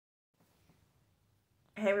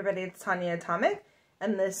Hey everybody, it's Tanya Atomic,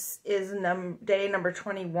 and this is day number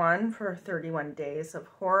 21 for 31 Days of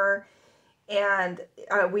Horror, and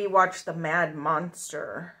we watched The Mad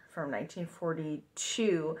Monster from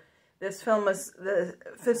 1942. This film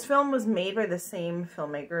was made by the same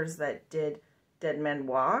filmmakers that did Dead Men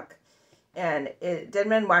Walk, and Dead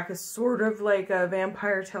Men Walk is sort of like a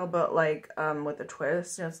vampire tale, but like with a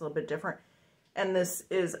twist. You know, it's a little bit different. And this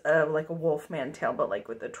is like a Wolfman tale, but like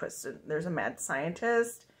with a twist. There's a mad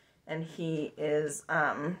scientist, and he is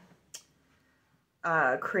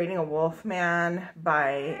creating a Wolfman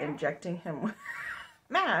by injecting him with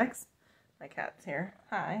Max. My cat's here.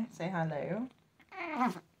 Hi, say hello.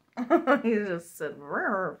 He just said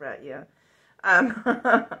 "rrr" at you.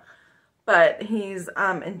 But he's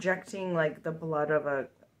injecting like the blood of a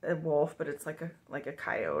wolf, but it's like a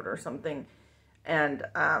coyote or something. And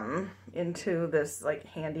into this like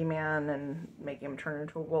handyman and making him turn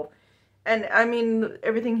into a wolf. And I mean,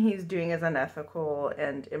 everything he's doing is unethical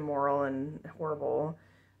and immoral and horrible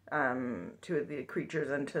to the creatures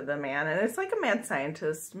and to the man. And it's like a mad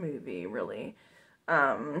scientist movie, really.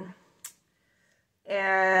 And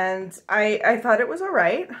I thought it was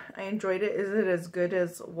alright. I enjoyed it. Is it as good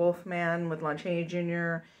as Wolfman with Lon Chaney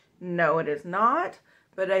Jr.? No, it is not.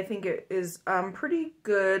 But I think it is pretty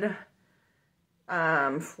good.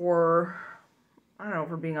 For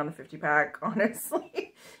being on the 50 pack,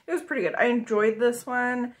 honestly. It was pretty good. I enjoyed this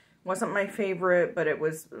one. Wasn't my favorite, but it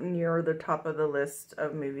was near the top of the list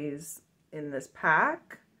of movies in this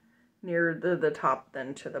pack. Near the top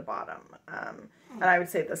than to the bottom. And I would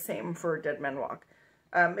say the same for Dead Men Walk.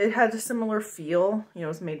 It had a similar feel. You know, it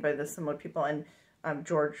was made by the similar people. And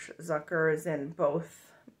George Zucker is in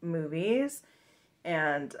both movies.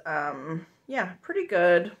 And, yeah, pretty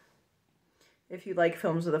good. If you like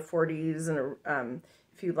films of the 40s, and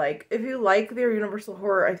if you like their Universal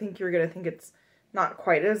horror, I think you're gonna think it's not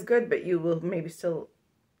quite as good, but you will maybe still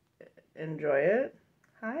enjoy it.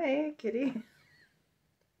 Hi, kitty.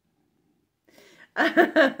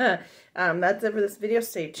 That's it for this video.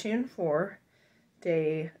 Stay tuned for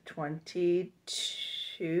day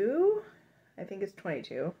 22. I think it's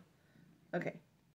 22. Okay.